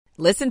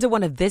Listen to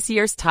one of this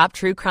year's top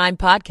true crime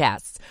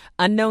podcasts.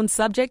 Unknown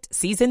Subject,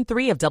 Season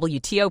 3 of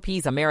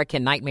WTOP's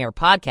American Nightmare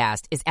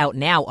podcast is out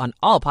now on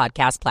all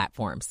podcast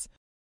platforms.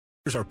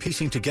 Are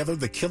piecing together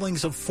the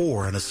killings of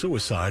 4 and a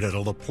suicide at a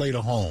La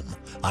Plata home.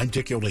 I'm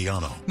Dick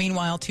Iuliano.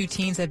 Meanwhile, 2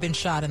 teens have been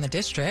shot in the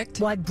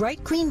district. Why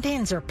bright green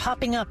bins are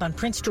popping up on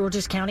Prince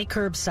George's County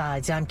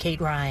curbsides. I'm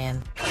Kate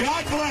Ryan.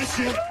 God bless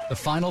you. The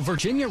final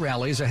Virginia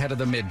rallies ahead of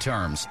the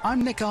midterms.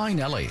 I'm Nick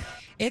Einelli.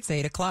 It's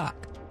 8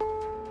 o'clock.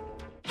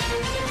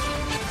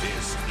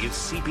 This is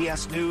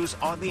CBS News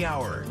on the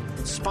Hour,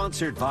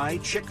 sponsored by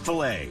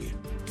Chick-fil-A.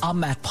 I'm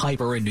Matt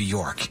Piper in New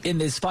York. In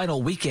this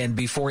final weekend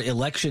before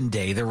Election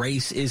Day, the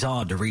race is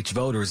on to reach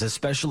voters,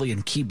 especially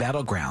in key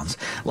battlegrounds.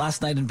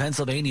 Last night in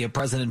Pennsylvania,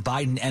 President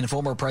Biden and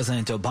former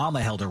President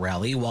Obama held a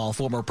rally, while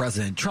former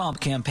President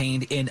Trump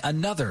campaigned in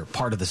another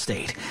part of the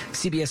state.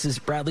 CBS's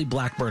Bradley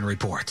Blackburn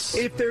reports.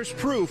 If there's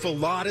proof, a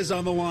lot is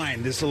on the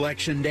line this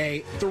Election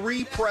Day.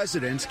 3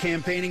 presidents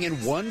campaigning in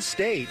one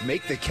state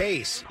make the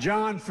case.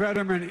 John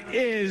Fetterman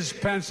is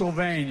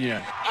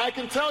Pennsylvania. I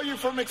can tell you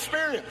from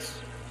experience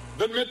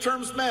that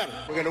midterms matter.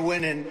 We're going to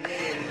win in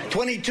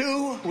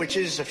 22, which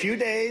is a few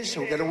days.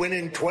 We're going to win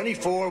in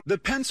 24. The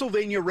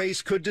Pennsylvania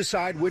race could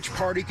decide which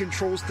party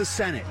controls the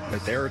Senate,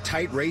 but there are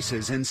tight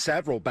races in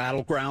several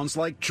battlegrounds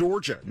like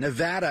Georgia,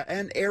 Nevada,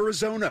 and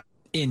Arizona.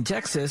 In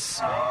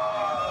Texas,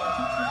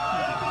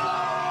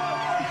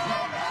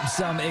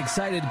 some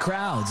excited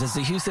crowds as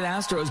the Houston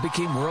Astros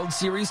became World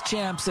Series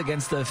champs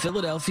against the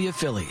Philadelphia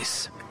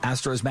Phillies.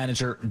 Astros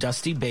manager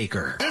Dusty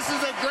Baker. This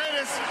is the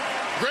greatest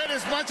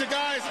bunch of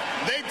guys.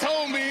 They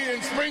told me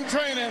in spring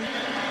training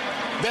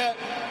that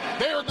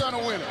they were going to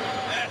win it.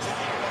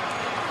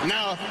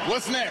 Now,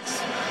 what's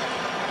next?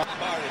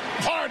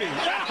 Party.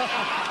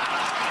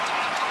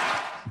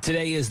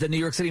 Today is the New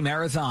York City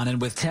Marathon,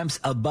 and with temps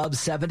above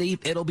 70,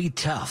 it'll be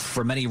tough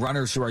for many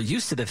runners who are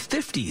used to the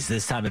 50s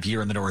this time of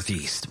year in the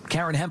Northeast.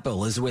 Karen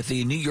Hempel is with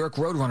the New York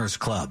Roadrunners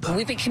Club.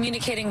 We've been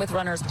communicating with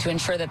runners to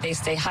ensure that they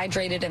stay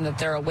hydrated and that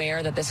they're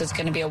aware that this is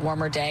going to be a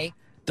warmer day.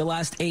 The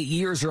last 8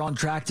 years are on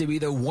track to be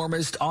the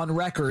warmest on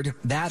record.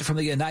 That from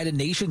the United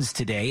Nations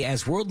today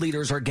as world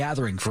leaders are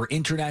gathering for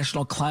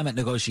international climate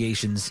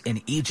negotiations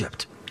in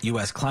Egypt.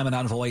 U.S. climate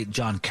envoy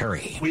John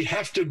Kerry. We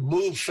have to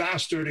move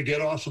faster to get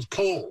off of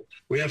coal.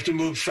 We have to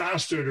move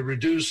faster to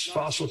reduce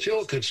fossil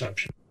fuel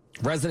consumption.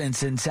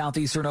 Residents in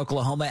southeastern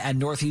Oklahoma and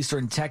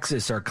northeastern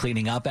Texas are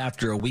cleaning up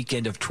after a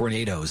weekend of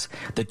tornadoes.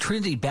 The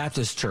Trinity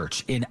Baptist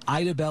Church in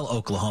Idabel,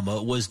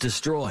 Oklahoma, was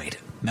destroyed.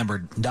 Member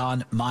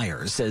Don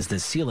Myers says the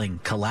ceiling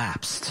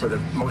collapsed. For the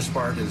most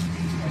part, has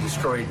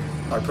destroyed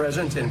our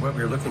present and what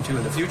we're looking to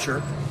in the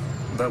future.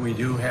 But we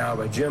do have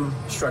a gym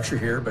structure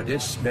here, but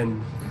it's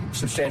been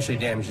substantially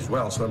damaged as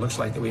well. So it looks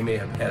like that we may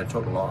have had a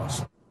total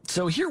loss.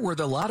 So here were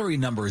the lottery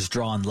numbers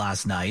drawn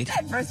last night.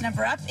 That first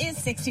number up is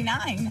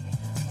 69,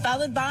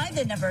 followed by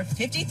the number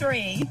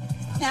 53.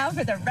 Now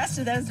for the rest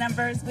of those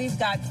numbers, we've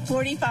got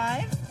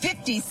 45,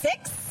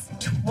 56,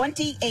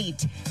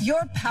 28.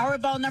 Your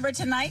Powerball number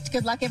tonight,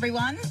 good luck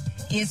everyone,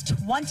 is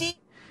 20.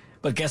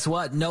 But guess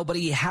what?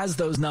 Nobody has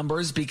those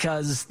numbers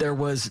because there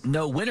was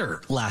no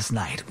winner last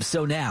night.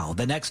 So now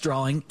the next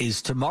drawing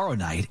is tomorrow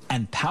night,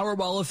 and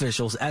Powerball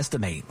officials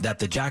estimate that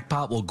the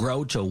jackpot will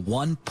grow to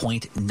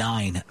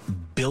 $1.9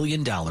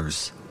 billion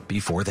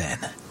before then.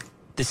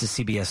 This is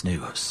CBS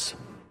News.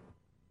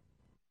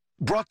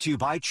 Brought to you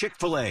by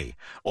Chick-fil-A.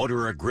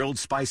 Order a grilled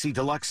spicy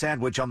deluxe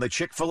sandwich on the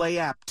Chick-fil-A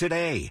app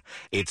today.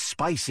 It's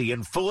spicy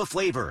and full of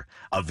flavor.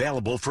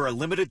 Available for a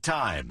limited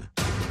time.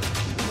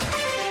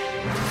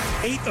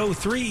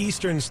 8:03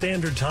 Eastern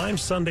Standard Time,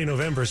 Sunday,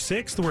 November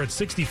 6th. We're at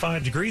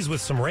 65 degrees with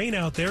some rain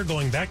out there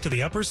going back to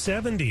the upper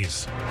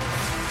 70s.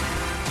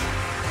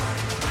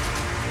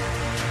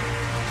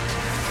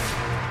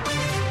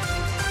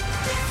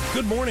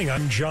 Good morning,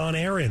 I'm John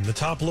Aaron. The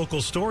top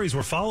local stories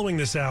we're following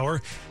this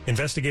hour.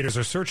 Investigators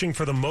are searching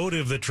for the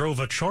motive that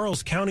drove a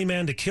Charles County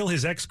man to kill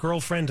his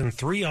ex-girlfriend and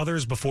 3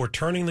 others before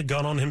turning the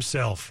gun on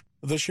himself.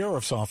 The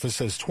sheriff's office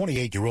says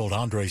 28-year-old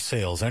Andre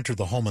Sales entered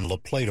the home in La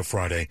Plata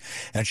Friday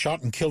and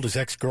shot and killed his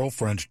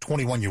ex-girlfriend,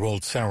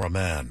 21-year-old Sarah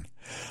Mann.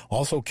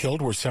 Also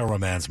killed were Sarah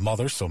Mann's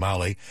mother,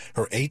 Somali,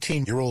 her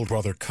 18-year-old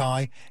brother,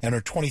 Kai, and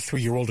her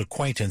 23-year-old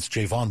acquaintance,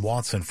 Javon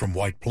Watson from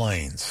White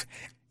Plains.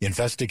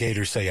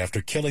 Investigators say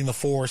after killing the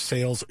 4,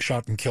 Sales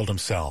shot and killed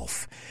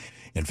himself.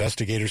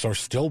 Investigators are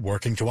still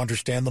working to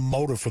understand the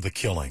motive for the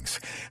killings.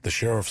 The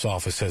sheriff's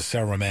office says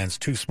Sarah Mann's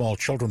 2 small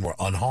children were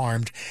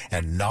unharmed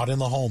and not in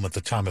the home at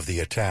the time of the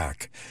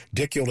attack.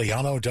 Dick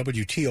Iuliano,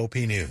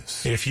 WTOP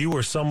News. If you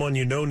or someone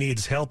you know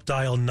needs help,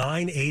 dial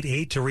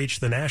 988 to reach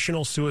the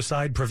National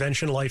Suicide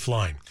Prevention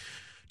Lifeline.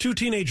 2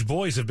 teenage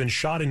boys have been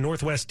shot in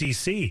Northwest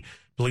D.C.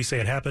 Police say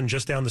it happened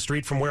just down the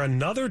street from where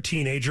another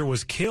teenager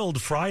was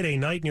killed Friday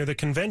night near the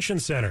convention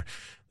center.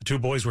 The 2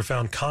 boys were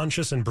found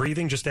conscious and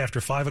breathing just after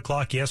 5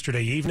 o'clock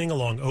yesterday evening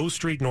along O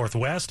Street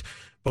Northwest.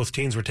 Both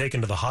teens were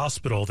taken to the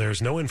hospital.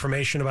 There's no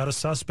information about a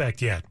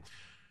suspect yet.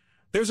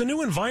 There's a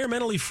new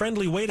environmentally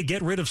friendly way to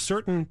get rid of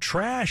certain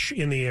trash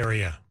in the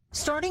area.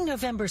 Starting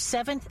November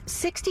 7th,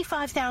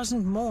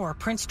 65,000 more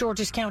Prince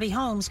George's County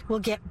homes will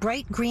get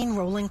bright green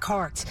rolling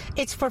carts.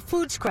 It's for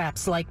food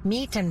scraps like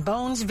meat and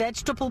bones,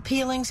 vegetable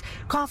peelings,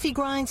 coffee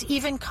grinds,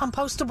 even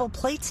compostable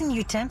plates and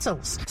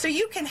utensils. So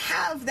you can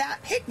have that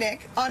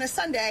picnic on a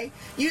Sunday,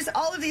 use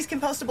all of these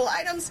compostable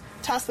items,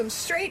 toss them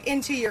straight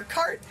into your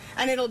cart,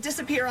 and it'll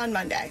disappear on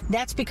Monday.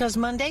 That's because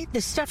Monday,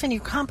 the stuff in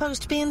your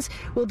compost bins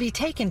will be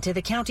taken to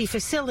the county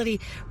facility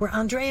where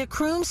Andrea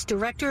Crooms,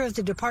 director of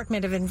the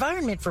Department of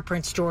Environment for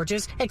Prince George's,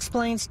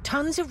 explains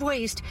tons of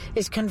waste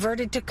is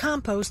converted to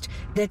compost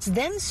that's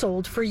then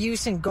sold for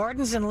use in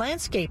gardens and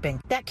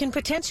landscaping. That can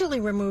potentially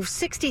remove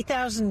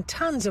 60,000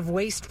 tons of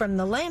waste from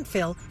the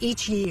landfill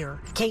each year.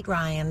 Kate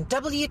Ryan,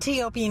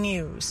 WTOP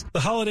News. The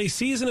holiday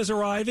season is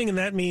arriving, and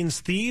that means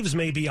thieves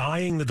may be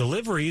eyeing the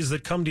deliveries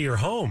that come to your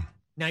home.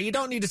 Now, you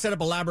don't need to set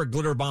up elaborate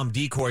glitter bomb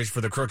decoys for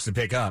the crooks to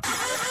pick up.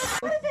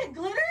 What is it,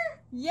 glitter?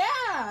 Yeah.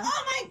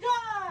 Oh, my God.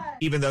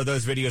 Even though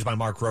those videos by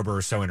Mark Rober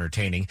are so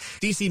entertaining,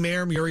 D.C.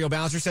 Mayor Muriel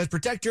Bowser says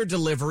protect your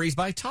deliveries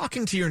by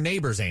talking to your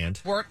neighbors and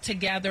work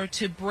together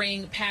to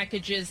bring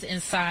packages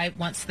inside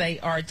once they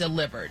are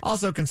delivered.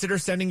 Also, consider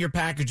sending your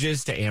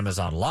packages to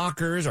Amazon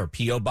lockers or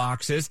P.O.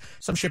 boxes.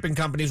 Some shipping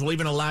companies will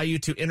even allow you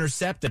to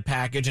intercept the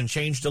package and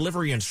change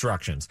delivery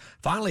instructions.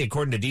 Finally,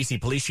 according to D.C.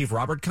 Police Chief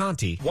Robert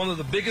Conti, one of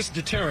the biggest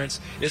deterrents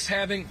is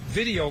having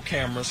video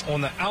cameras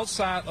on the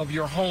outside of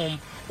your home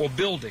or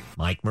building.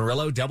 Mike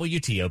Murillo,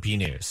 WTOP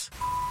News.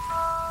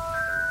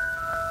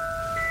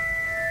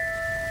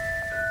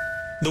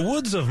 The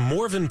woods of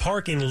Morven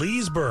Park in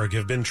Leesburg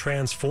have been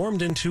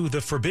transformed into the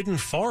Forbidden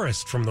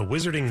Forest from the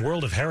wizarding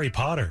world of Harry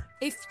Potter.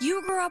 If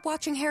you grew up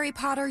watching Harry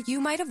Potter,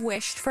 you might have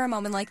wished for a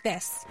moment like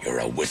this. You're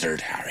a wizard,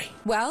 Harry.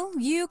 Well,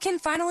 you can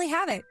finally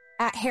have it.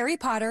 At Harry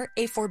Potter,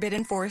 a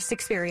Forbidden Forest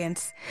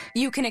experience.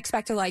 You can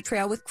expect a light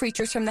trail with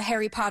creatures from the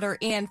Harry Potter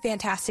and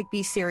Fantastic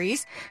Beasts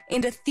series,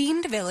 and a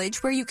themed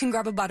village where you can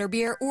grab a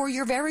butterbeer or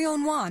your very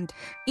own wand.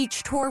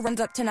 Each tour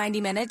runs up to 90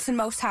 minutes and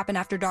most happen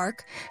after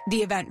dark.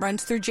 The event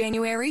runs through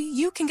January.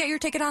 You can get your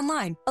ticket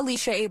online.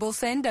 Alicia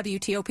Abelson,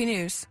 WTOP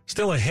News.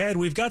 Still ahead,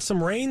 we've got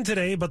some rain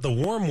today, but the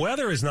warm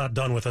weather is not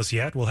done with us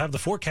yet. We'll have the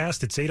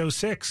forecast at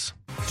 8:06.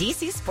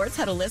 DC Sports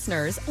Huddle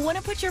listeners, want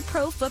to put your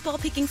pro football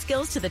picking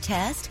skills to the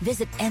test?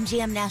 Visit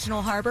MGM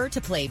National Harbor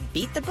to play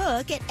Beat the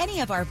Book at any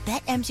of our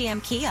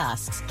BetMGM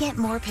kiosks. Get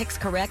more picks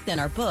correct than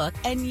our book,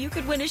 and you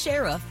could win a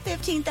share of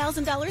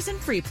 $15,000 in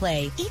free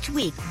play. Each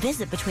week,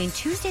 visit between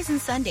Tuesdays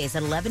and Sundays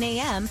at 11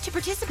 a.m. to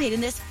participate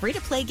in this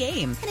free-to-play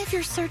game. And if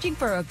you're searching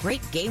for a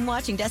great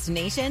game-watching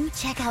destination,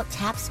 check out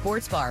Tap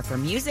Sports Bar for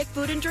music,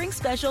 food, and drink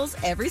specials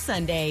every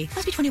Sunday.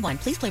 Must be 21.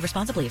 Please play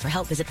responsibly. For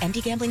help, visit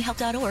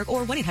mdgamblinghelp.org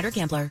or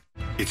 1-800-GAMBLER.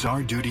 It's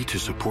our duty to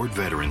support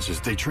veterans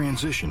as they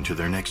transition to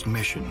their next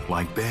mission,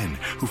 like Ben,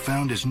 who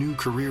found his new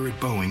career at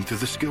Boeing through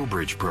the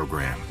SkillBridge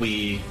program.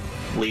 We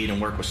lead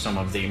and work with some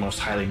of the most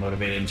highly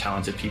motivated and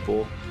talented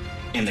people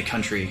in the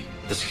country.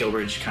 The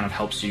SkillBridge kind of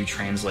helps you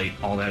translate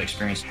all that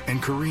experience.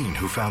 And Corrine,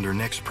 who found her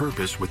next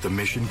purpose with The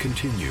Mission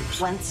Continues.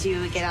 Once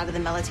you get out of the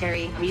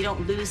military, you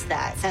don't lose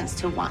that sense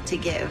to want to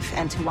give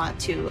and to want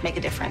to make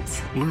a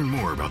difference. Learn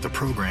more about the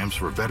programs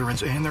for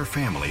veterans and their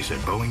families at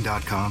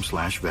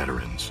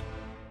Boeing.com/veterans.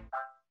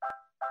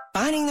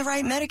 Finding the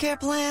right Medicare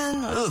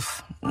plan?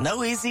 Oof,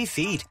 no easy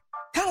feat.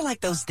 Kind of like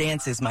those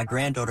dances my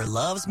granddaughter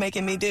loves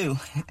making me do.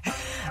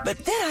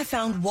 But then I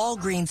found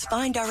Walgreens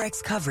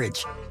FindRx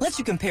coverage. Lets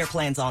you compare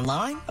plans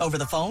online, over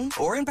the phone,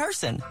 or in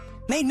person.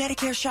 Made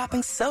Medicare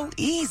shopping so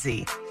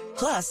easy.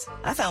 Plus,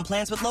 I found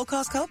plans with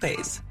low-cost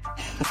copays.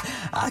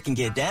 I can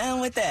get down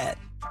with that.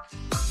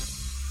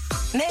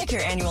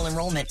 Medicare annual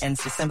enrollment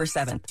ends December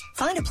 7th.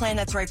 Find a plan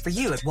that's right for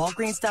you at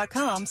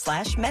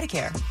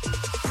walgreens.com/Medicare.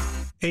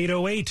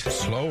 8:08.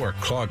 Slow or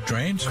clogged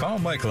drains? Call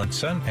Michael &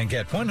 Son and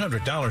get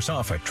 $100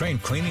 off at drain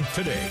cleaning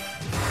today.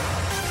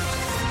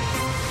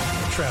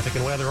 Traffic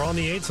and weather on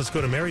the 8th. Let's go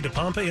to Mary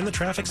DePompa in the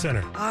traffic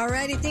center. All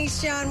righty. Thanks,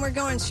 John. We're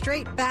going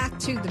straight back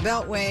to the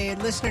Beltway.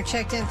 A listener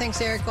checked in. Thanks,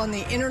 Eric. On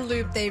the inner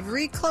loop, they've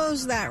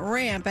reclosed that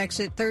ramp,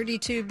 exit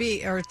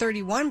 32B or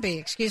 31B,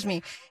 excuse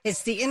me.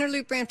 It's the inner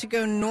loop ramp to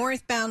go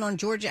northbound on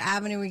Georgia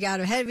Avenue. We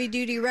got a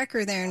heavy-duty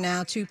wrecker there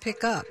now to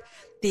pick up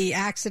the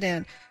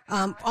accident.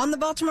 On the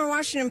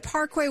Baltimore-Washington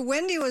Parkway,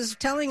 Wendy was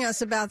telling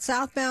us about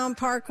southbound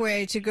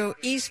Parkway to go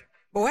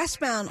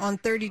westbound on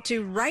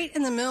 32, right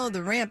in the middle of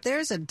the ramp.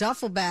 There's a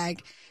duffel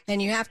bag,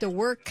 and you have to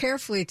work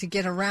carefully to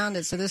get around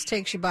it, so this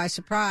takes you by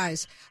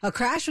surprise. A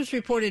crash was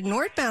reported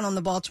northbound on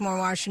the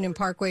Baltimore-Washington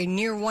Parkway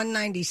near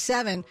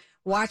 197.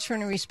 Watch for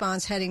any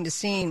response heading to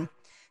scene.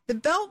 The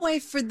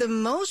Beltway, for the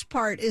most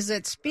part, is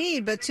at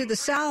speed, but to the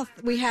south,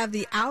 we have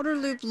the outer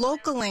loop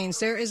local lanes.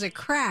 There is a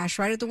crash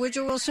right at the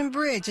Woodrow Wilson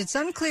Bridge. It's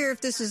unclear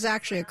if this is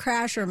actually a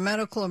crash or a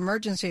medical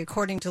emergency,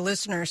 according to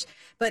listeners.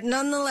 But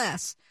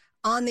nonetheless,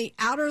 on the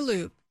outer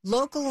loop,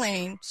 local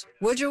lanes,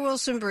 Woodrow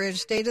Wilson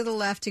Bridge, stay to the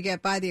left to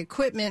get by the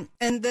equipment,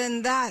 and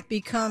then that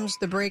becomes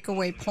the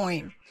breakaway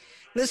point.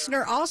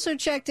 Listener also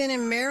checked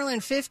in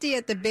Maryland 50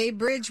 at the Bay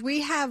Bridge.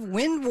 We have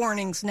wind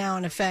warnings now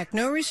in effect.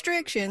 No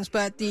restrictions,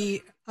 but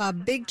the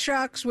big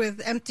trucks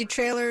with empty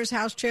trailers,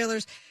 house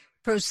trailers,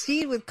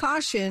 proceed with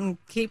caution.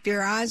 Keep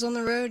your eyes on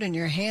the road and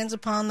your hands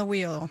upon the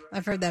wheel.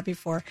 I've heard that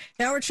before.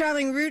 Now we're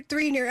traveling Route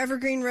 3 near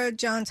Evergreen Road,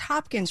 Johns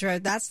Hopkins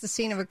Road. That's the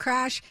scene of a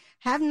crash.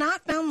 Have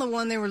not found the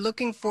one they were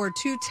looking for,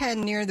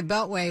 210 near the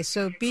Beltway.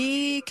 So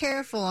be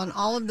careful on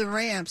all of the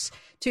ramps,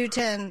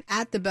 210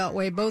 at the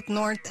Beltway, both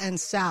north and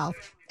south.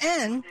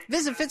 And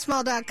visit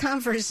Fitzmall.com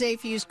for a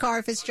safe used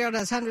car. Fitzgerald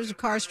has hundreds of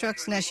cars,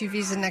 trucks, and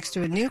SUVs, and next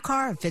to a new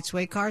car,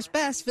 Fitzway Cars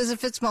Best. Visit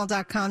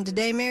Fitzmall.com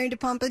today. Mary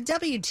DePompa,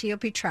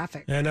 WTOP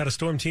Traffic. And out of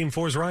Storm Team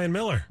 4's Ryan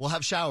Miller. We'll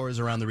have showers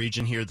around the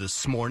region here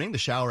this morning. The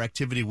shower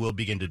activity will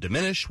begin to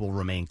diminish, will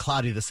remain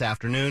cloudy this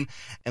afternoon,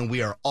 and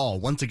we are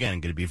all, once again,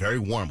 going to be very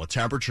warm with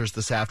temperatures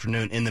this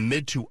afternoon in the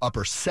mid to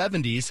upper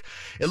 70s.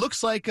 It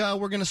looks like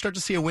we're going to start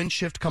to see a wind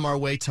shift come our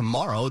way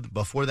tomorrow.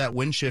 Before that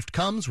wind shift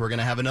comes, we're going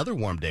to have another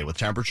warm day with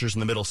temperatures in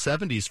the middle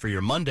 70s for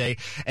your Monday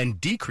and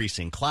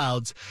decreasing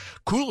clouds.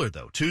 Cooler,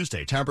 though,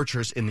 Tuesday.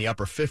 Temperatures in the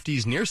upper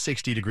 50s, near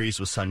 60 degrees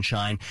with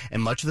sunshine,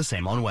 and much the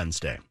same on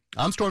Wednesday.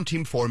 I'm Storm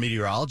Team 4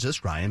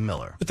 meteorologist Ryan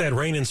Miller. With that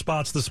rain in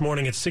spots this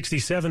morning, it's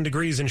 67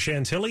 degrees in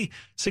Chantilly,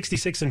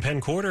 66 in Penn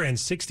Quarter, and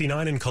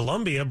 69 in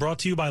Columbia, brought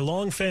to you by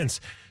Long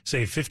Fence.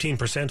 Save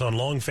 15% on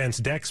Long Fence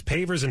decks,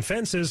 pavers, and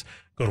fences.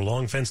 Go to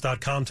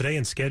longfence.com today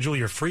and schedule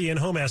your free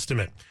in-home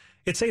estimate.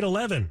 It's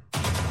 8:11.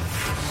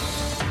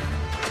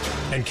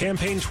 And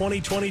Campaign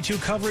 2022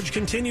 coverage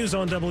continues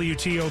on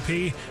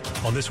WTOP.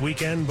 On this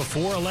weekend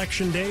before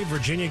Election Day,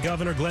 Virginia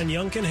Governor Glenn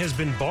Youngkin has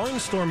been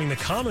barnstorming the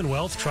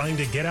Commonwealth trying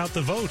to get out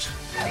the vote.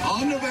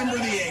 On November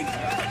the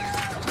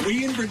 8th,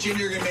 we in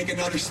Virginia are going to make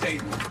another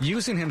statement.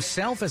 Using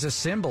himself as a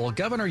symbol,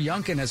 Governor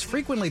Youngkin has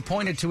frequently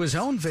pointed to his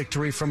own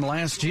victory from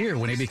last year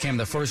when he became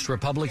the first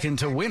Republican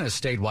to win a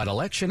statewide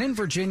election in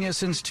Virginia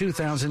since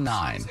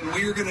 2009. And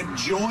we are going to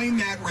join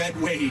that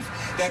red wave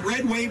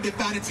that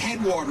found its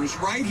headwaters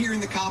right here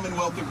in the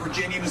Commonwealth of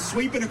Virginia and is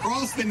sweeping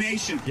across the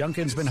nation.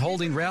 Youngkin's been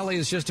holding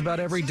rallies just about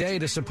every day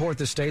to support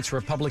the state's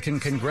Republican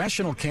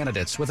congressional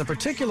candidates, with a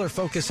particular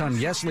focus on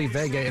Yesli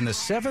Vega in the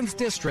 7th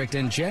District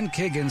and Jen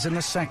Kiggins in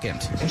the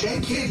 2nd. And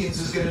Jen Kiggins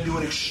is going to do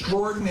an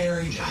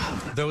extraordinary job.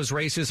 Those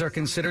races are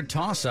considered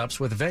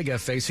toss-ups, with Vega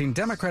facing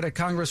Democratic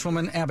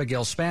Congresswoman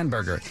Abigail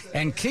Spanberger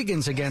and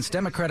Kiggins against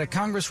Democratic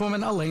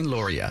Congresswoman Elaine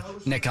Luria.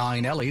 Nick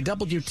Iannelli,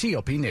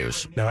 WTOP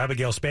News. Now,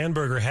 Abigail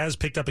Spanberger has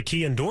picked up a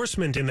key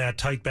endorsement in that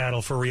tight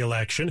battle for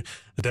re-election.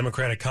 The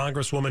Democratic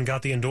Congresswoman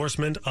got the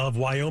endorsement of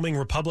Wyoming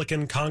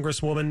Republican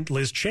Congresswoman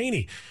Liz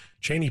Cheney.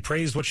 Cheney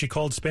praised what she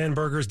called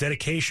Spanberger's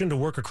dedication to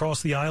work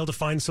across the aisle to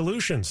find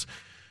solutions.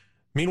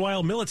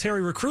 Meanwhile,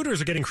 military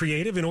recruiters are getting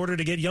creative in order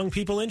to get young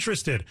people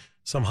interested.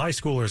 Some high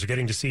schoolers are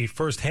getting to see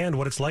firsthand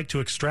what it's like to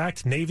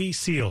extract Navy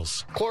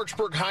SEALs.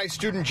 Clarksburg High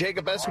student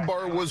Jacob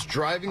Escobar was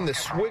driving the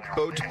Swift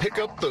boat to pick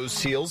up those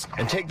SEALs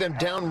and take them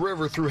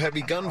downriver through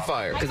heavy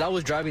gunfire. Because I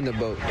was driving the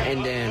boat,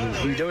 and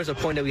then there was a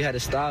point that we had to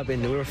stop,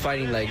 and we were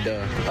fighting like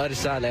the other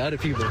side, like other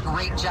people.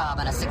 Great job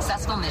on a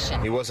successful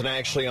mission. He wasn't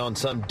actually on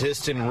some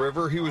distant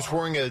river. He was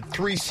wearing a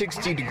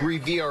 360-degree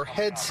VR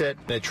headset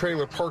in a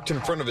trailer parked in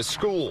front of his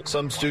school.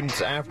 Some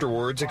students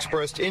afterwards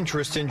expressed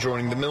interest in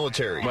joining the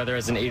military. Whether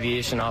as an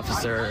aviation officer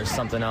or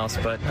something else,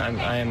 but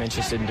I am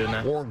interested in doing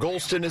that. Warren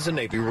Golston is a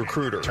Navy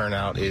recruiter.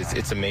 Turnout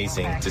it's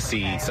amazing to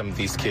see some of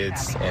these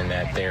kids and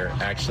that they're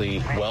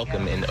actually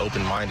welcome and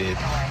open-minded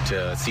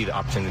to see the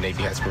opportunity the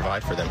Navy has to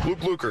provide for them.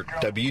 Luke Lukert,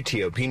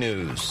 WTOP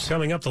News.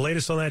 Coming up, the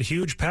latest on that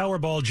huge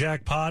Powerball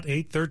jackpot,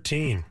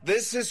 813.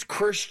 This is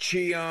Chris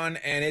Cheon,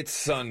 and it's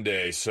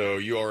Sunday, so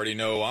you already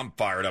know I'm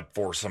fired up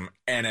for some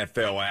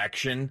NFL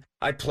action.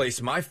 I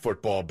place my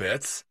football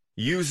bets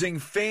using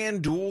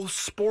FanDuel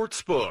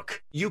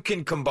Sportsbook. You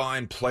can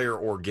combine player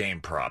or game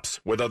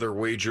props with other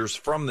wagers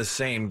from the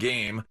same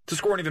game to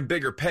score an even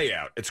bigger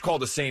payout. It's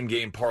called a same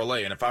game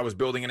parlay, and if I was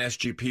building an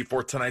SGP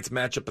for tonight's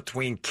matchup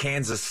between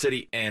Kansas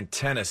City and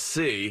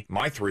Tennessee,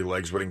 my three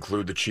legs would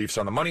include the Chiefs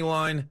on the money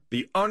line,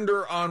 the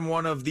under on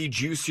one of the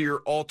juicier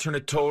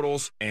alternate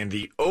totals, and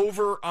the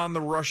over on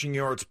the rushing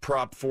yards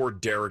prop for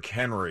Derrick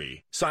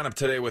Henry. Sign up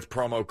today with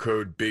promo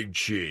code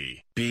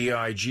BIGCHEE.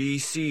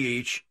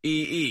 BIGCHEE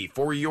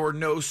for your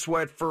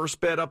no-sweat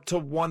first bet up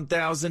to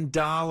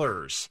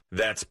 $1,000.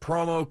 That's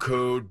promo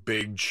code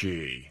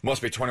BIGCHEE.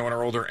 Must be 21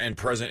 or older and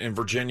present in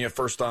Virginia.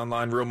 First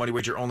online real money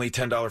wager only.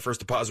 $10 first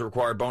deposit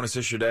required. Bonus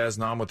issued as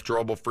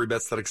non-withdrawable free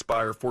bets that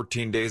expire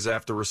 14 days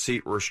after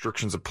receipt.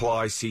 Restrictions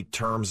apply. See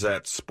terms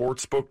at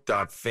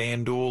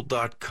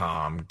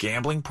sportsbook.fanduel.com.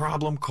 Gambling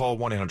problem? Call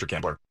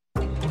 1-800-GAMBLER.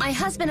 My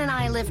husband and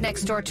I live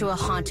next door to a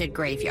haunted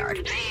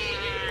graveyard.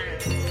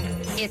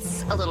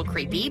 It's a little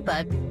creepy,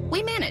 but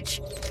we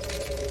manage.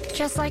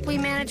 Just like we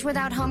manage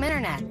without home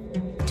internet.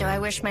 Do I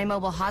wish my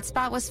mobile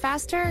hotspot was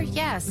faster?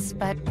 Yes,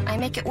 but I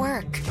make it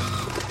work.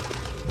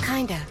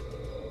 Kinda.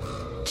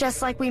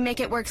 Just like we make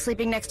it work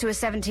sleeping next to a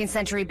 17th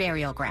century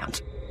burial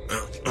ground.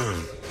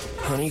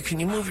 Honey, can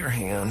you move your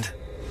hand?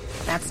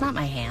 That's not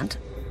my hand.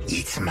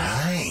 It's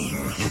mine.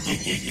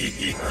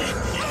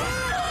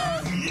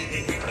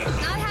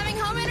 Not having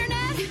home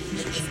internet?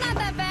 It's not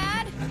that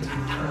bad.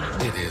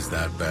 It is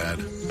that bad.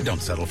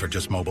 Don't settle for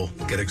just mobile.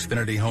 Get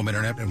Xfinity Home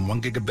Internet and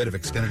 1 gigabit of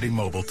Xfinity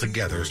Mobile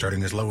together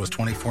starting as low as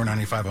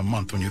 $24.95 a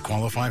month when you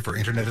qualify for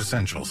Internet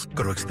Essentials.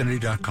 Go to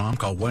Xfinity.com,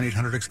 call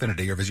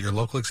 1-800-XFINITY or visit your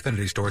local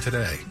Xfinity store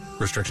today.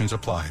 Restrictions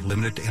apply.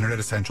 Limited to Internet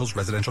Essentials,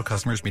 residential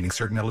customers meeting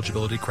certain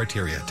eligibility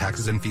criteria.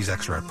 Taxes and fees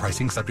extra.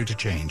 Pricing subject to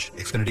change.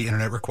 Xfinity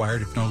Internet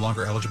required if no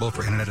longer eligible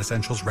for Internet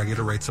Essentials.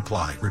 Regular rates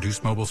apply.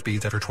 Reduced mobile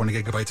speeds after 20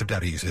 gigabytes of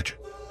data usage.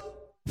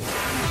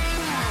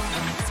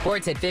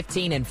 Sports at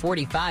 15 and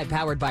 45,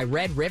 powered by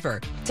Red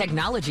River.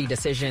 Technology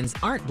decisions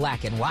aren't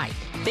black and white.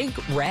 Think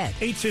red.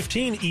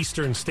 8:15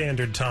 Eastern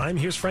Standard Time.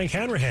 Here's Frank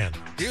Hanrahan.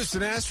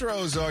 Houston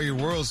Astros are your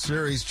World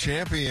Series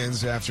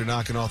champions after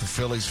knocking off the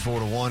Phillies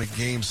 4-1 at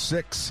Game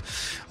 6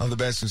 of the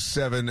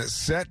best-of-7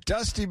 set.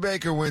 Dusty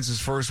Baker wins his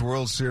first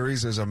World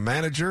Series as a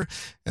manager,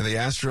 and the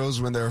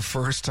Astros win their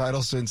first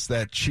title since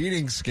that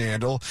cheating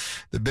scandal.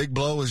 The big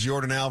blow was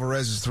Yordan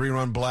Alvarez's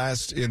 3-run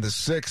blast in the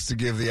 6th to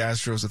give the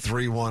Astros a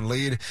 3-1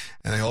 lead,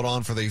 and they hold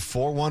on for the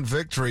 4-1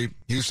 victory.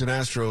 Houston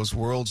Astros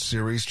World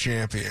Series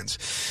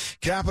champions.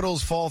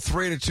 Capitals fall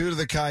 3-2 to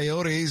the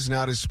Coyotes.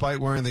 Now, despite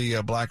wearing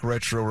the black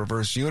retro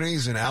reverse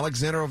unis and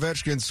Alexander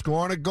Ovechkin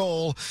scoring a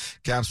goal,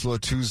 Caps blew a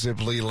 2-zip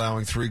lead,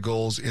 allowing 3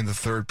 goals in the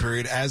third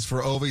period. As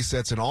for Ovi,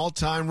 sets an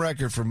all-time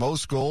record for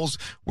most goals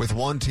with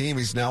one team.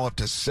 He's now up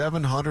to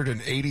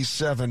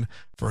 787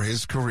 for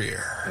his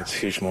career. It's a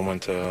huge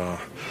moment.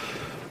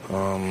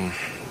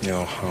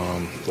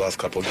 Last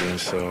couple of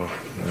games, it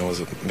was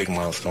a big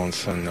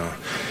milestones, and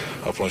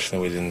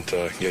unfortunately we didn't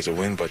get a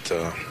win, but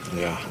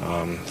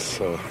it's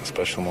a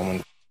special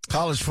moment.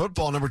 College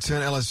football, number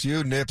 10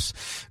 LSU nips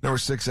number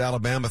 6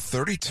 Alabama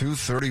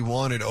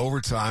 32-31 in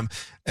overtime,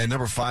 and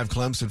number 5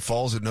 Clemson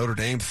falls at Notre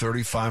Dame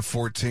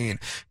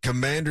 35-14.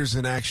 Commanders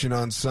in action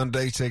on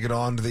Sunday, take it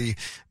on to the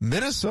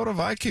Minnesota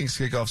Vikings.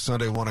 Kickoff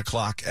Sunday 1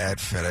 o'clock at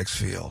FedEx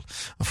Field.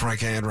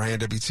 Frank Hanrahan,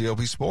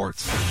 WTOP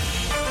Sports.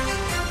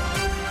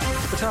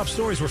 The top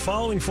stories we're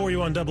following for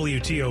you on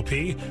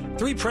WTOP.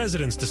 3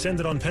 presidents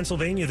descended on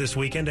Pennsylvania this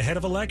weekend ahead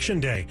of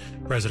Election Day.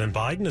 President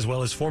Biden, as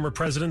well as former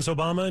Presidents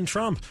Obama and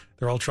Trump.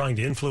 They're all trying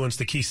to influence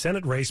the key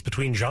Senate race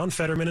between John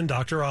Fetterman and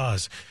Dr.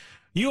 Oz.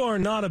 You are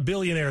not a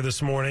billionaire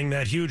this morning.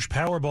 That huge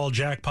Powerball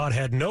jackpot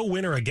had no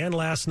winner again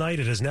last night.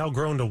 It has now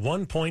grown to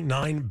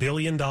 $1.9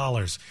 billion.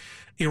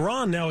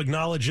 Iran now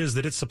acknowledges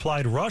that it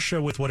supplied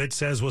Russia with what it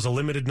says was a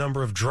limited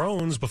number of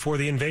drones before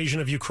the invasion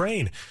of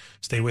Ukraine.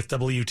 Stay with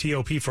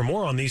WTOP for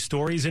more on these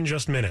stories in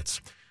just minutes.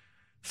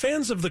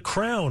 Fans of The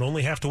Crown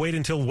only have to wait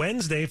until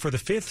Wednesday for the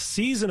 5th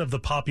season of the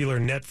popular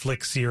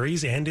Netflix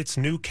series and its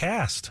new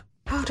cast.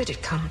 How did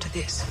it come to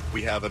this?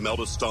 We have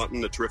Imelda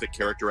Staunton, a terrific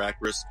character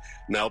actress,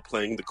 now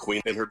playing the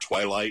Queen in her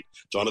twilight.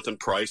 Jonathan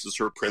Pryce is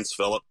her Prince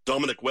Philip.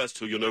 Dominic West,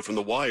 who you'll know from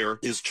The Wire,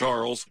 is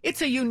Charles.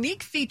 It's a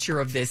unique feature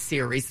of this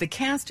series. The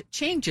cast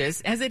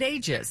changes as it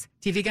ages.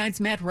 TV Guide's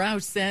Matt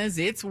Roush says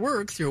it's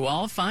worked through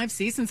all 5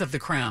 seasons of The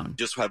Crown.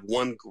 Just have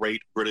one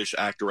great British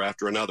actor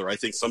after another. I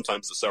think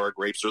sometimes the sour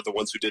grapes are the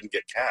ones who didn't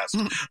get cast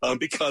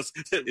because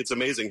it's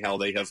amazing how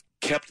they have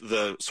kept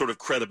the sort of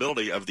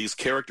credibility of these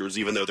characters,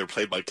 even though they're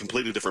played by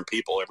completely different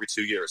people every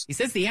 2 years. He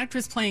says the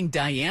actress playing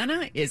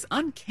Diana is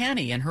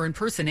uncanny in her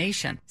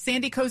impersonation.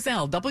 Sandy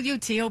Kozel,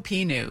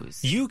 WTOP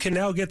News. You can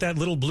now get that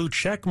little blue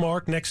check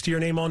mark next to your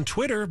name on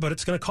Twitter, but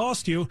it's going to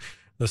cost you.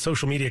 The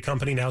social media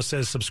company now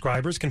says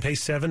subscribers can pay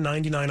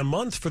 $7.99 a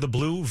month for the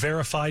blue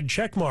verified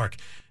check mark.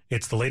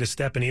 It's the latest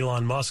step in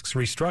Elon Musk's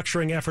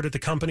restructuring effort at the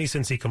company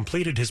since he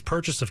completed his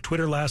purchase of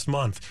Twitter last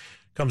month.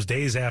 Comes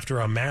days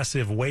after a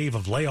massive wave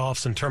of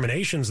layoffs and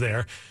terminations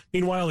there.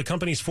 Meanwhile, the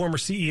company's former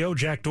CEO,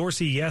 Jack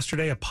Dorsey,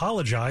 yesterday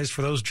apologized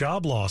for those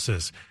job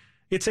losses.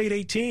 It's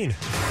 8:18.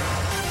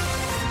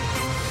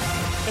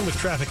 And with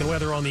traffic and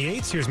weather on the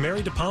 8s, here's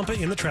Mary DePompa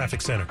in the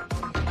traffic center.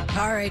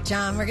 All right,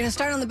 John, we're going to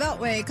start on the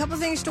Beltway. A couple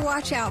things to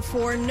watch out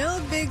for.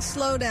 No big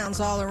slowdowns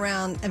all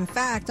around. In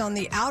fact, on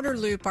the outer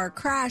loop, our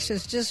crash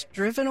has just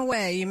driven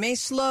away. You may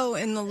slow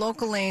in the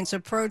local lanes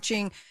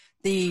approaching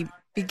the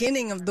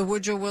beginning of the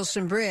Woodrow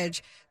Wilson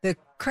Bridge. The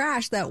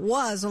crash that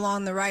was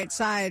along the right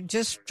side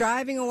just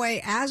driving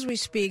away as we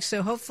speak,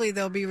 so hopefully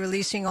they'll be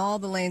releasing all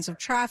the lanes of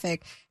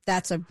traffic.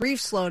 That's a brief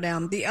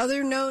slowdown. The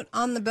other note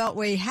on the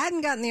Beltway,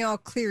 hadn't gotten the all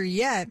clear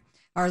yet.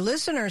 Our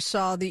listeners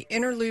saw the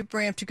inner loop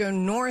ramp to go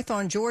north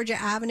on Georgia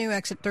Avenue,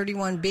 exit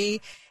 31B.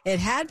 It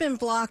had been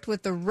blocked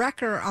with the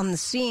wrecker on the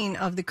scene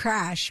of the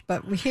crash,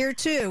 but here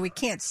too, we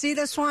can't see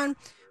this one.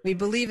 We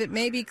believe it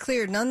may be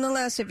cleared.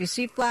 Nonetheless, if you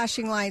see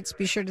flashing lights,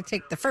 be sure to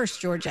take the first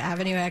Georgia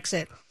Avenue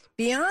exit.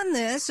 Beyond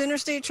this,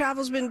 interstate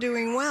travel's been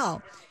doing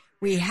well.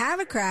 We have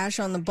a crash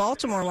on the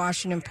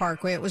Baltimore-Washington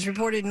Parkway. It was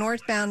reported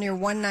northbound near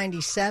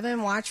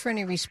 197. Watch for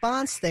any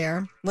response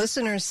there.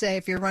 Listeners say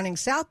if you're running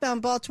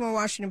southbound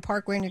Baltimore-Washington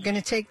Parkway and you're going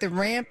to take the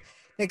ramp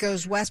that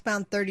goes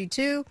westbound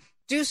 32,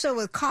 do so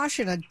with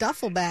caution. A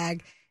duffel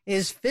bag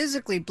is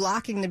physically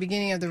blocking the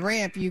beginning of the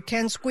ramp. You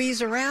can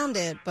squeeze around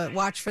it, but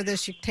watch for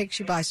this. It takes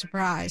you by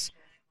surprise.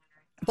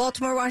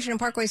 Baltimore Washington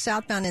Parkway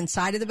southbound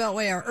inside of the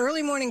Beltway. Our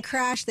early morning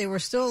crash, they were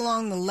still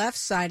along the left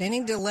side.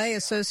 Any delay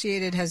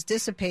associated has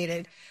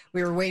dissipated.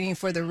 We were waiting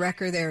for the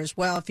wrecker there as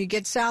well. If you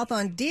get south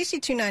on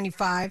DC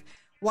 295,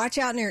 watch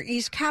out near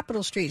East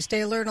Capitol Street.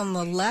 Stay alert on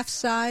the left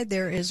side.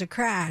 There is a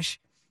crash.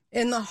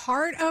 In the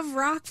heart of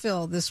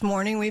Rockville this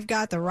morning, we've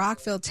got the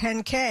Rockville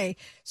 10K.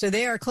 So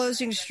they are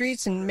closing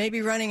streets and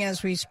maybe running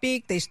as we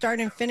speak. They start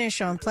and finish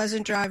on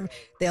Pleasant Drive.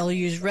 They'll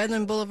use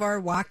Redland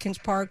Boulevard, Watkins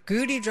Park,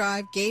 Goody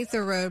Drive,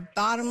 Gaither Road.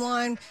 Bottom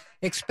line,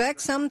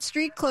 expect some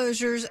street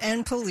closures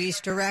and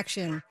police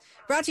direction.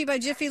 Brought to you by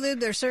Jiffy Lube.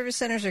 Their service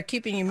centers are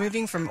keeping you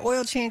moving, from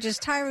oil changes,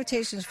 tire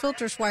rotations,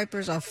 filter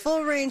swipers, a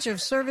full range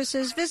of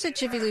services. Visit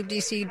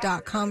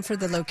JiffyLubeDC.com for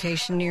the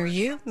location near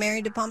you.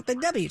 Mary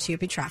DePompa,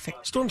 WTOP Traffic.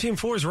 Storm Team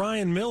 4's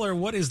Ryan Miller.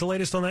 What is the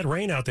latest on that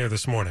rain out there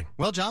this morning?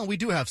 Well, John, we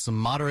do have some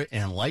moderate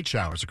and light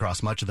showers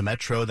across much of the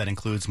metro. That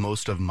includes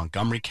most of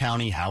Montgomery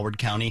County, Howard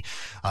County,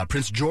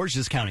 Prince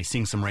George's County,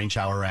 seeing some rain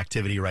shower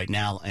activity right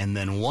now. And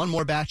then one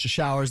more batch of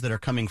showers that are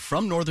coming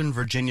from Northern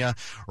Virginia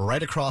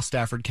right across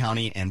Stafford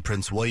County and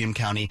Prince William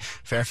County.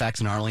 Fairfax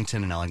and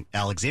Arlington and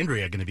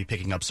Alexandria are going to be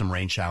picking up some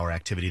rain shower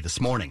activity this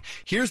morning.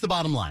 Here's the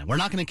bottom line. We're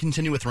not going to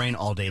continue with rain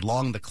all day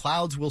long. The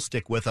clouds will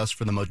stick with us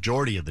for the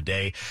majority of the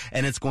day,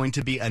 and it's going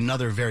to be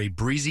another very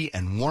breezy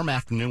and warm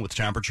afternoon with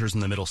temperatures in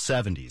the middle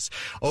 70s.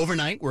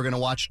 Overnight, we're going to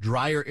watch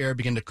drier air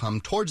begin to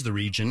come towards the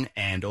region,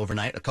 and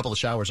overnight, a couple of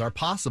showers are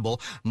possible.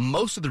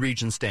 Most of the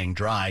region staying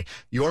dry.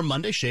 Your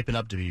Monday shaping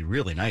up to be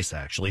really nice,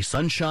 actually.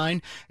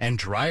 Sunshine and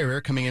drier air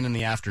coming in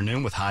the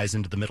afternoon with highs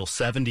into the middle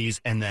 70s,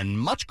 and then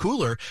much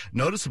cooler,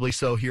 noticeably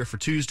so here for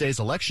Tuesday's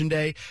Election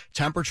Day.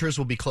 Temperatures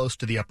will be close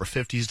to the upper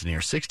 50s to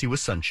near 60 with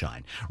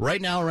sunshine.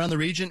 Right now around the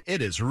region,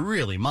 it is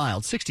really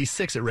mild.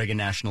 66 at Reagan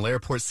National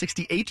Airport,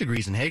 68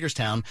 degrees in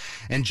Hagerstown.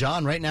 And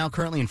John, right now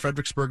currently in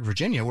Fredericksburg,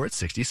 Virginia, we're at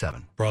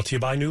 67. Brought to you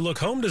by New Look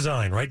Home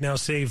Design. Right now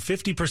save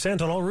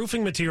 50% on all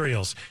roofing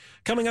materials.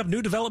 Coming up,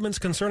 new developments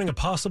concerning a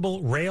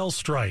possible rail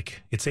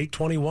strike. It's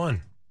 8:21.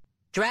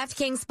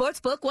 DraftKings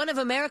Sportsbook, one of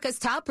America's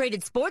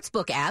top-rated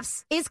sportsbook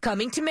apps, is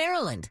coming to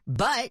Maryland.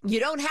 But you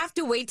don't have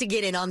to wait to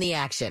get in on the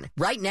action.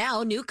 Right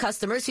now, new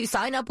customers who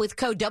sign up with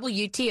code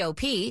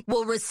WTOP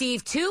will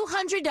receive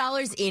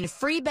 $200 in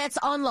free bets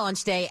on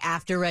launch day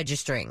after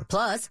registering.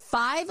 Plus,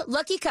 5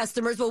 lucky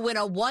customers will win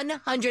a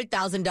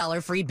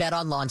 $100,000 free bet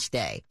on launch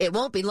day. It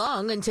won't be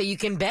long until you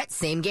can bet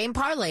same-game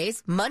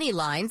parlays, money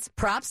lines,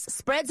 props,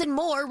 spreads, and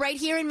more right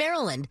here in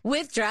Maryland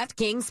with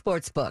DraftKings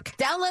Sportsbook.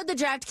 Download the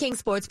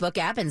DraftKings Sportsbook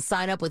app and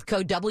sign up with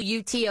code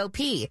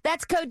WTOP.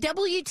 That's code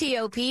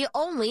WTOP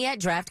only at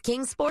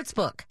DraftKings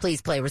Sportsbook.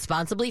 Please play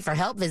responsibly. For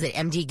help, visit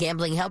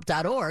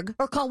mdgamblinghelp.org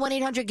or call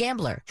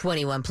 1-800-GAMBLER.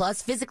 21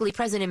 plus, physically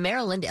present in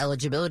Maryland.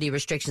 Eligibility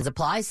restrictions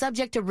apply,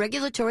 subject to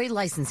regulatory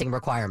licensing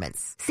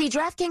requirements. See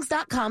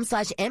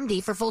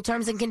DraftKings.com/MD for full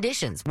terms and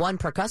conditions. 1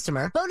 per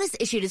customer. Bonus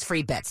issued as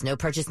free bets. No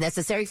purchase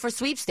necessary for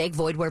sweepstake.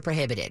 Void where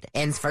prohibited.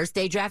 Ends first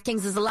day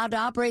DraftKings is allowed to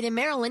operate in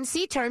Maryland.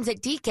 See terms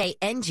at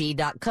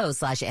dkng.co/MD.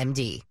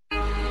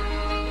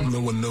 No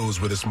one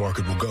knows where this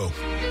market will go.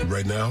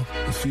 Right now,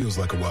 it feels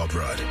like a wild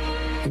ride.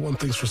 But one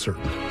thing's for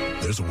certain,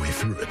 there's a way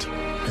through it.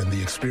 And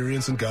the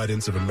experience and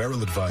guidance of a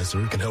Merrill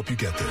advisor can help you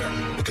get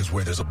there. Because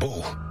where there's a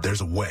bull, there's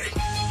a way.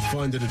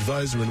 Find an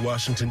advisor in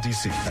Washington,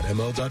 D.C. at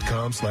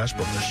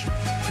ml.com/bullish.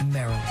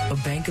 Merrill, a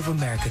Bank of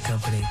America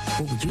company.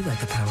 What would you like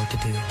the power to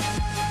do?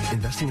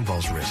 Investing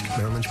involves risk.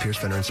 Merrill Lynch, Pierce,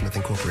 Fenner & Smith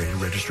Incorporated,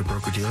 registered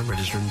broker-dealer,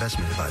 registered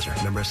investment advisor.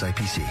 Member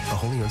SIPC, a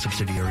wholly owned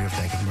subsidiary of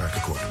Bank of America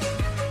Corp.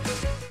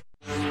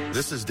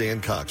 This is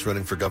Dan Cox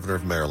running for governor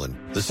of Maryland.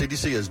 The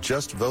CDC has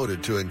just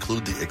voted to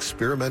include the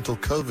experimental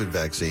COVID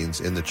vaccines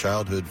in the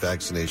childhood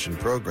vaccination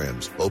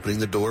programs, opening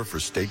the door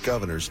for state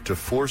governors to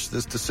force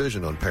this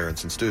decision on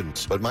parents and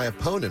students. But my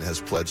opponent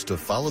has pledged to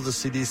follow the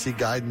CDC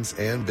guidance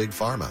and Big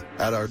Pharma.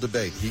 At our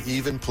debate, he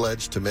even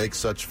pledged to make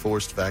such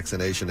forced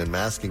vaccination and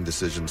masking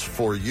decisions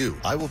for you.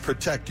 I will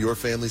protect your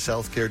family's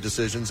health care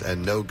decisions,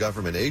 and no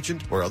government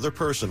agent or other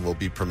person will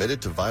be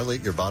permitted to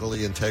violate your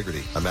bodily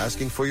integrity. I'm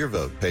asking for your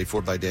vote, paid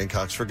for by Dan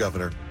Cox for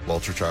Governor,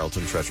 Walter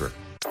Charlton, Treasurer.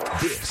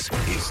 This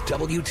is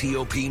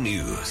WTOP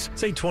News.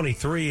 It's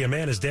 8:23. A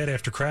man is dead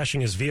after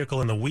crashing his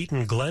vehicle in the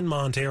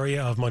Wheaton-Glenmont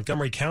area of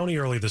Montgomery County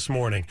early this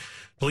morning.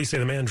 Police say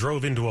the man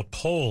drove into a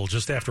pole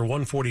just after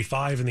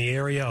 1:45 in the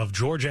area of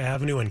Georgia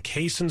Avenue and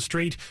Cason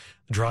Street.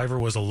 The driver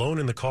was alone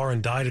in the car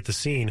and died at the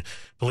scene.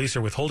 Police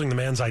are withholding the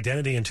man's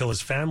identity until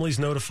his family's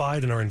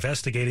notified and are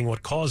investigating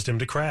what caused him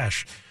to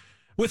crash.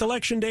 With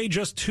Election Day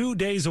just 2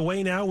 days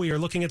away now, we are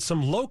looking at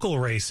some local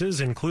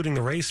races, including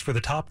the race for the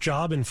top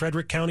job in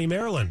Frederick County,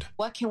 Maryland.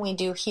 What can we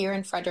do here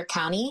in Frederick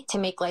County to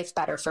make life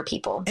better for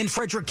people? And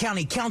Frederick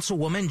County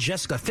Councilwoman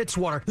Jessica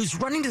Fitzwater, who's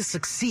running to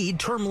succeed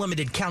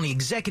term-limited county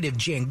executive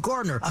Jan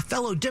Gardner, a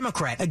fellow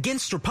Democrat,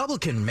 against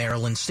Republican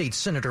Maryland State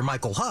Senator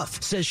Michael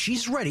Huff, says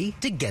she's ready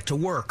to get to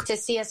work. To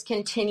see us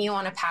continue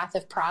on a path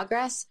of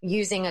progress,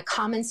 using a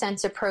common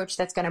sense approach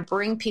that's going to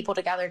bring people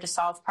together to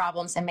solve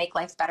problems and make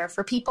life better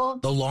for people.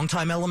 The longtime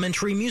longtime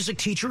elementary music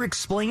teacher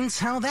explains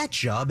how that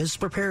job has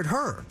prepared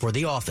her for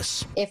the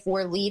office. If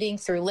we're leading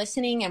through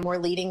listening and we're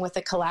leading with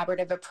a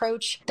collaborative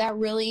approach, that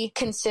really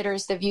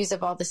considers the views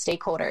of all the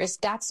stakeholders.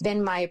 That's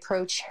been my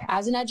approach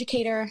as an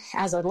educator,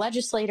 as a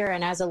legislator,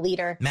 and as a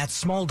leader. Matt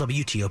Small,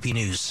 WTOP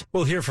News.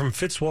 We'll hear from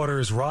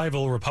Fitzwater's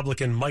rival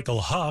Republican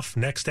Michael Huff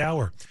next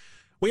hour.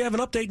 We have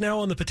an update now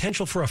on the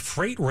potential for a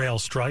freight rail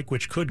strike,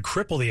 which could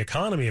cripple the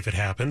economy if it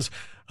happens.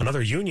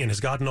 Another union has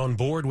gotten on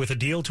board with a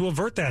deal to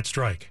avert that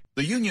strike.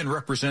 The union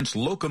represents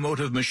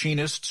locomotive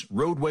machinists,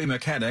 roadway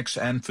mechanics,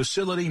 and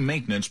facility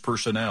maintenance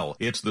personnel.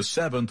 It's the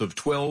 7th of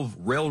 12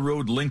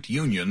 railroad-linked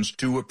unions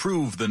to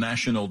approve the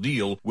national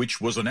deal,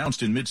 which was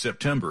announced in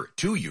mid-September.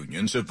 2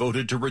 unions have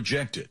voted to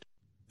reject it.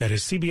 That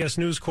is CBS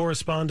News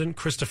correspondent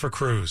Christopher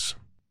Cruz.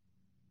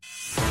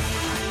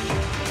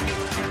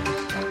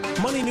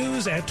 Money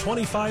news at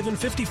 25 and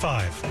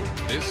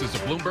 55. This is a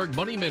Bloomberg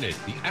Money Minute.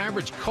 The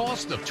average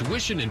cost of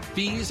tuition and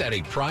fees at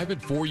a private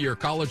 4-year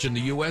college in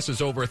the U.S.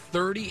 is over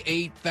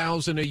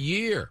 $38,000 a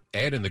year.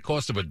 Add in the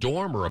cost of a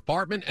dorm or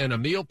apartment and a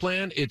meal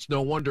plan, it's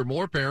no wonder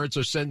more parents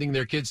are sending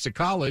their kids to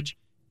college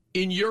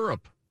in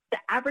Europe. The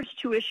average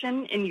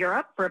tuition in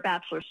Europe for a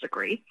bachelor's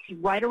degree is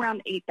right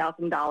around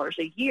 $8,000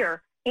 a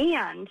year,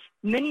 and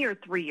many are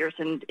 3 years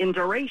in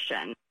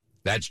duration.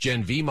 That's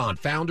Jen Vimont,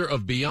 founder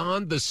of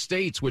Beyond the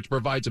States, which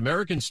provides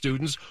American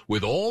students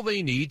with all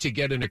they need to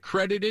get an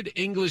accredited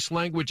English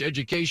language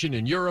education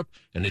in Europe,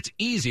 and it's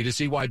easy to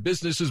see why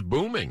business is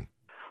booming.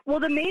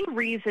 Well, the main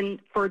reason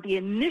for the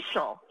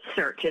initial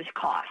search is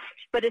cost.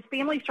 But as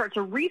families start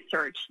to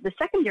research the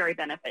secondary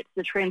benefits,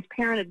 the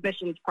transparent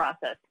admissions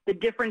process, the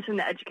difference in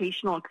the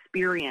educational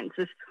experience,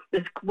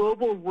 this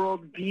global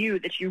world view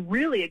that you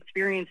really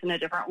experience in a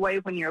different way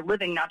when you're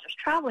living, not just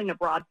traveling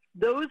abroad,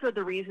 those are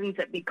the reasons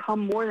that become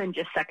more than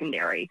just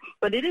secondary.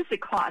 But it is the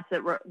cost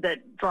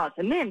that draws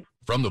them in.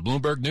 From the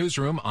Bloomberg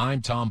Newsroom,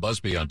 I'm Tom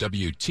Busby on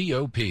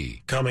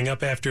WTOP. Coming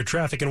up after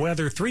traffic and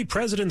weather, 3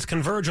 presidents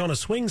converge on a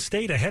swing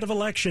state ahead of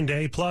Election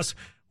Day, plus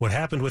what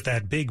happened with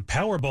that big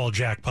Powerball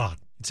jackpot.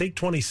 It's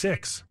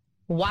 8:26.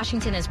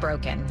 Washington is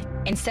broken.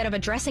 Instead of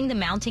addressing the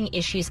mounting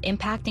issues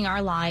impacting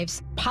our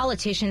lives,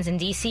 politicians in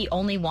D.C.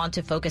 only want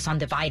to focus on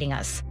dividing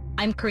us.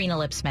 I'm Karina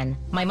Lipsman.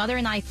 My mother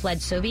and I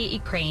fled Soviet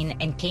Ukraine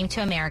and came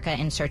to America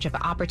in search of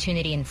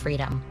opportunity and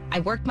freedom. I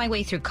worked my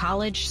way through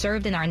college,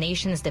 served in our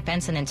nation's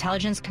defense and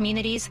intelligence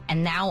communities,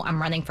 and now I'm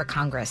running for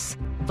Congress.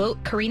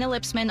 Vote Karina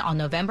Lipsman on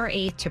November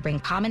 8th to bring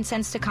common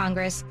sense to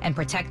Congress and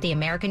protect the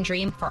American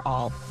dream for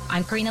all.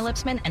 I'm Karina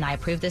Lipsman, and I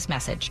approve this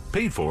message.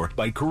 Paid for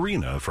by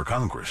Karina for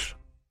Congress.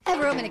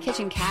 Ever open a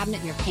kitchen cabinet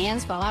and your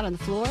pans fall out on the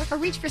floor? Or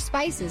reach for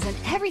spices and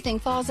everything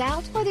falls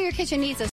out? Whether your kitchen needs a